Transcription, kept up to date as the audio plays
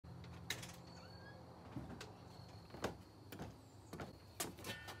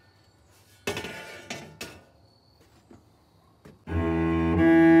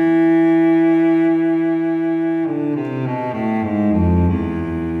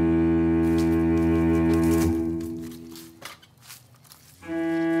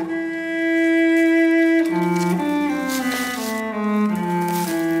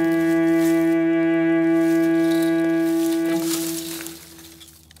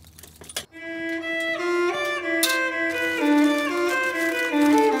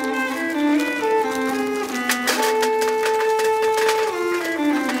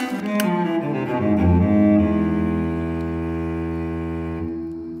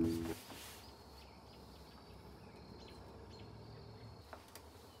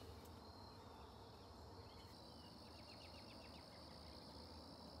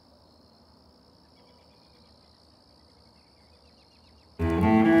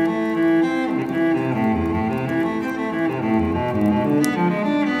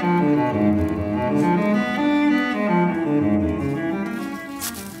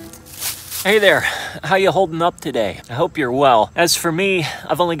Hey there, how you holding up today? I hope you're well. As for me,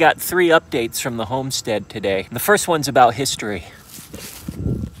 I've only got 3 updates from the homestead today. The first one's about history.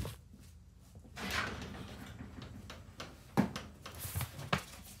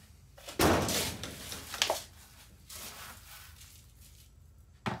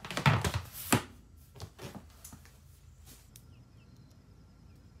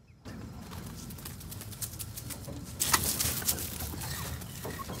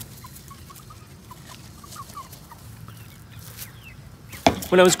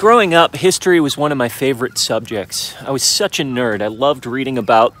 When I was growing up, history was one of my favorite subjects. I was such a nerd. I loved reading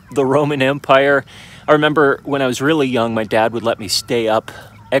about the Roman Empire. I remember when I was really young, my dad would let me stay up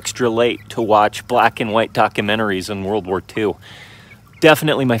extra late to watch black and white documentaries on World War II.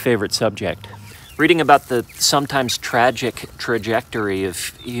 Definitely my favorite subject. Reading about the sometimes tragic trajectory of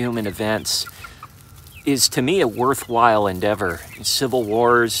human events is, to me, a worthwhile endeavor. Civil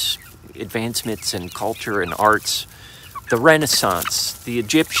wars, advancements in culture and arts, the Renaissance, the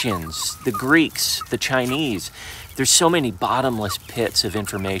Egyptians, the Greeks, the Chinese. There's so many bottomless pits of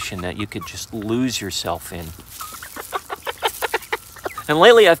information that you could just lose yourself in. And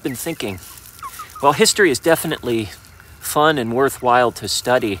lately I've been thinking, while history is definitely fun and worthwhile to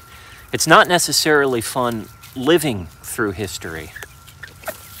study, it's not necessarily fun living through history.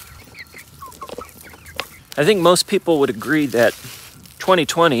 I think most people would agree that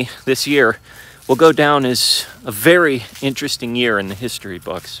 2020, this year, will go down as a very interesting year in the history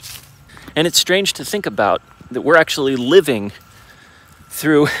books. And it's strange to think about that we're actually living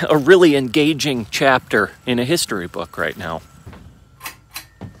through a really engaging chapter in a history book right now.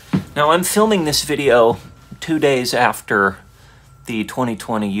 Now, I'm filming this video 2 days after the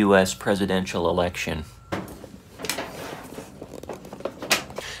 2020 US presidential election.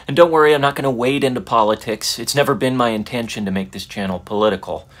 And don't worry, I'm not going to wade into politics. It's never been my intention to make this channel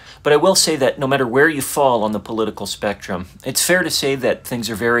political. But I will say that no matter where you fall on the political spectrum, it's fair to say that things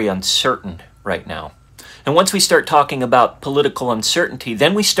are very uncertain right now. And once we start talking about political uncertainty,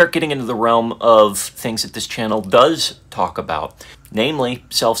 then we start getting into the realm of things that this channel does talk about, namely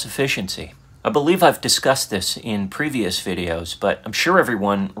self-sufficiency. I believe I've discussed this in previous videos, but I'm sure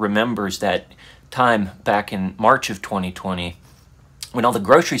everyone remembers that time back in March of 2020 when all the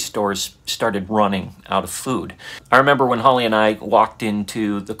grocery stores started running out of food. I remember when Holly and I walked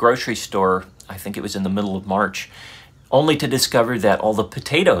into the grocery store, I think it was in the middle of March, only to discover that all the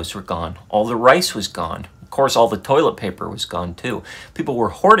potatoes were gone, all the rice was gone. Of course, all the toilet paper was gone too. People were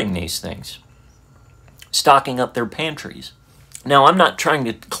hoarding these things, stocking up their pantries. Now, I'm not trying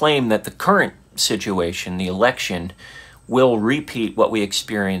to claim that the current situation, the election, will repeat what we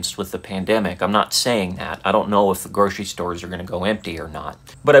experienced with the pandemic. I'm not saying that. I don't know if the grocery stores are going to go empty or not.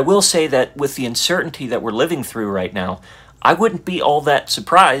 But I will say that with the uncertainty that we're living through right now, I wouldn't be all that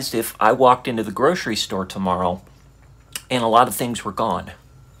surprised if I walked into the grocery store tomorrow and a lot of things were gone.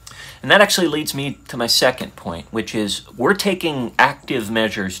 And that actually leads me to my second point, which is we're taking active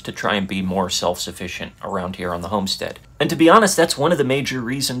measures to try and be more self-sufficient around here on the homestead. And to be honest, that's one of the major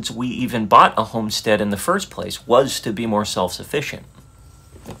reasons we even bought a homestead in the first place, was to be more self-sufficient.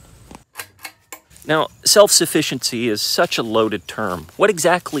 Now, self-sufficiency is such a loaded term. What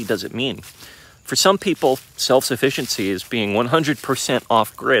exactly does it mean? For some people, self-sufficiency is being 100%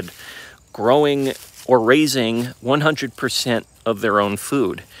 off-grid, growing or raising 100% of their own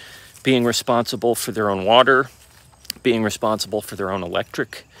food, being responsible for their own water, being responsible for their own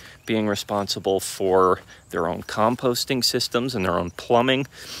electric, being responsible for their own composting systems and their own plumbing.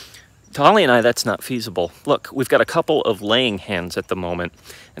 To Holly and I, that's not feasible. Look, we've got a couple of laying hens at the moment,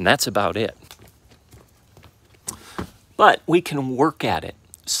 and that's about it. But we can work at it.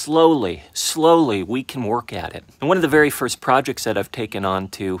 Slowly, we can work at it. And one of the very first projects that I've taken on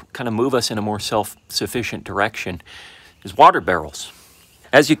to kind of move us in a more self-sufficient direction is water barrels.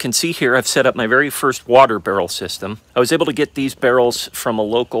 As you can see here, I've set up my very first water barrel system. I was able to get these barrels from a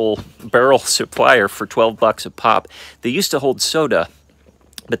local barrel supplier for 12 bucks a pop. They used to hold soda,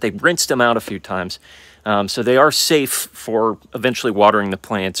 but they rinsed them out a few times. So they are safe for eventually watering the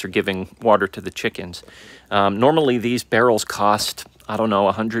plants or giving water to the chickens. Normally these barrels cost, I don't know,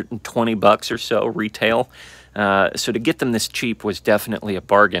 120 bucks or so retail. So to get them this cheap was definitely a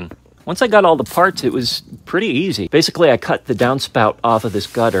bargain. Once I got all the parts, it was pretty easy. Basically, I cut the downspout off of this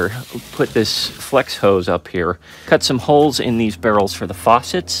gutter, put this flex hose up here, cut some holes in these barrels for the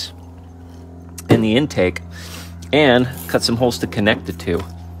faucets and the intake, and cut some holes to connect the two.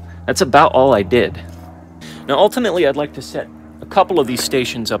 That's about all I did. Now, ultimately, I'd like to set a couple of these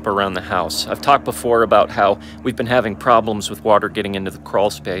stations up around the house. I've talked before about how we've been having problems with water getting into the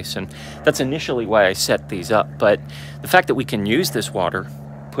crawl space, and that's initially why I set these up. But the fact that we can use this water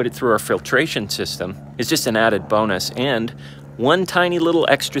put it through our filtration system is just an added bonus and one tiny little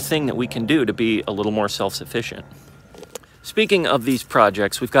extra thing that we can do to be a little more self-sufficient. Speaking of these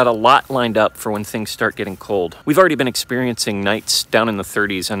projects, we've got a lot lined up for when things start getting cold. We've already been experiencing nights down in the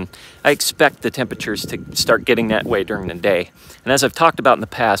 30s, and I expect the temperatures to start getting that way during the day. And as I've talked about in the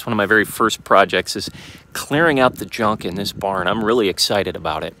past, one of my very first projects is clearing out the junk in this barn. I'm really excited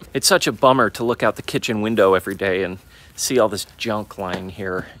about it. It's such a bummer to look out the kitchen window every day and see all this junk lying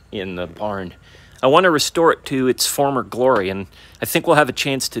here in the barn. I want to restore it to its former glory, and I think we'll have a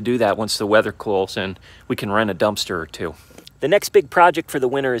chance to do that once the weather cools and we can rent a dumpster or two. The next big project for the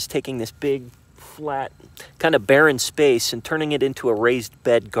winter is taking this big, flat, kind of barren space and turning it into a raised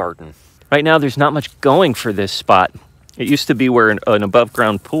bed garden. Right now, there's not much going for this spot. It used to be where an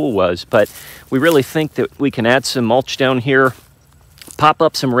above-ground pool was, but we really think that we can add some mulch down here, pop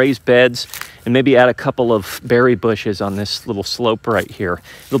up some raised beds, and maybe add a couple of berry bushes on this little slope right here.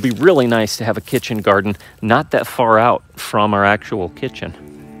 It'll be really nice to have a kitchen garden not that far out from our actual kitchen.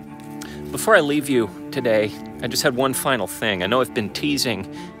 Before I leave you today, I just had one final thing. I know I've been teasing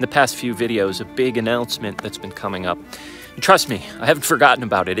in the past few videos a big announcement that's been coming up. And trust me, I haven't forgotten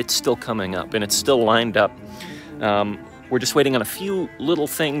about it. It's still coming up and it's still lined up. We're just waiting on a few little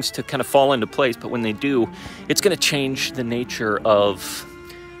things to kind of fall into place, but when they do, it's going to change the nature of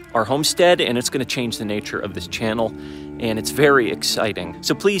our homestead and it's going to change the nature of this channel, and it's very exciting.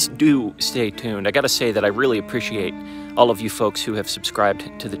 So please do stay tuned. I got to say that I really appreciate all of you folks who have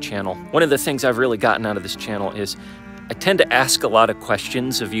subscribed to the channel. One of the things I've really gotten out of this channel is I tend to ask a lot of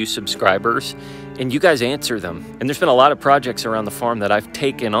questions of you subscribers, and you guys answer them. And there's been a lot of projects around the farm that I've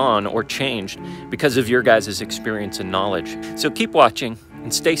taken on or changed because of your guys' experience and knowledge. So keep watching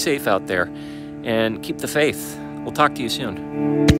and stay safe out there and keep the faith. We'll talk to you soon.